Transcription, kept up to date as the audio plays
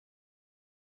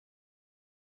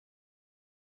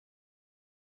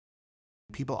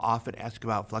People often ask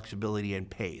about flexibility and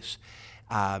pace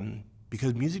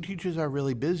because music teachers are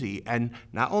really busy, and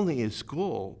not only is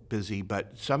school busy,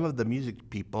 but some of the music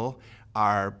people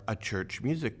are a church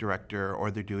music director, or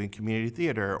they're doing community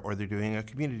theater, or they're doing a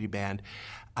community band,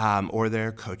 or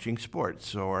they're coaching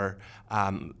sports, or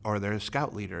they're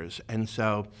scout leaders, and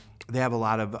so they have a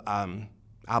lot of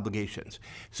obligations.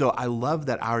 So I love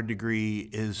that our degree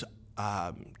is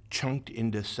chunked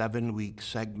into 7-week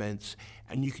segments,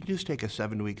 and you can just take a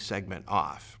 7-week segment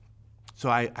off. So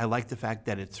I like the fact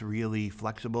that it's really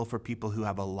flexible for people who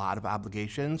have a lot of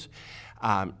obligations,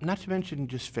 not to mention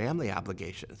just family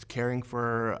obligations, caring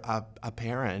for a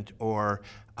parent, or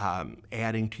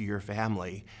adding to your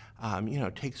family.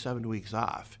 Take 7 weeks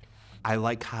off. I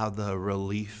like how the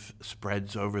relief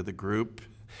spreads over the group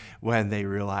when they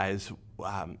realize,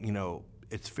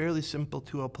 it's fairly simple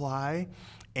to apply,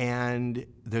 and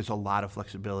there's a lot of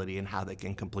flexibility in how they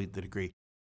can complete the degree.